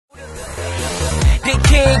they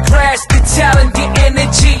can't grasp the talent, the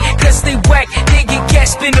energy, cause they whack, they get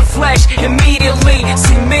gasped in the flesh immediately.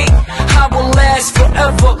 See me, I will last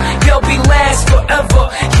forever, they'll be last forever.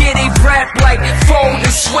 Yeah, they rap like folding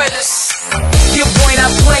sweaters. Your boy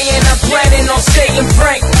not playing, I'm planning on staying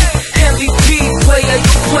rank. MVP player,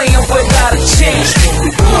 you playing without a change.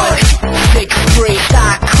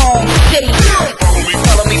 SQUD.com city.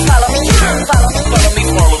 Follow me, follow me, follow me, follow me,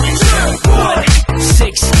 follow me.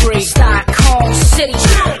 6'3.com city.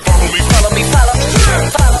 Follow me, follow me,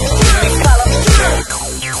 follow me, follow me, follow me.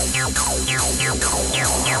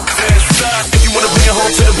 If you wanna bring it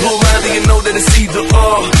home to the blue line, then you know that it's either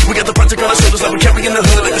or. We got the project on our shoulders like we're carrying the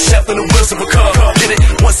hood, like the shaft on the wheels of a car. Get it?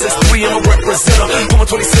 163, I'm a representer. I'm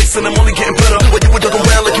 26 and I'm only getting better. When you were joking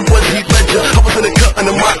around like you wasn't Heath Ledger, I was in the cut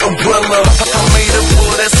under my umbrella. I made a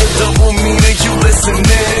pull, that's a double meaning. You listening?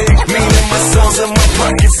 Meaning my songs in my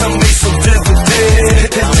pockets, I made some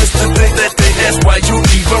dividends. It's just the thing that they ask why you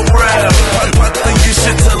even rap. I think you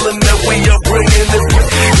should tell them that we are bringing it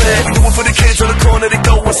back. Do it for the kids on the corner, they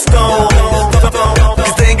going stone.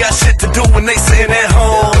 Cause they ain't got shit to do when they sitting at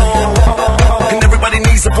home. And everybody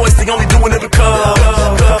needs a voice, they only doing it because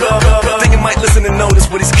they might listen and notice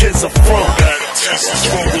where these kids are from.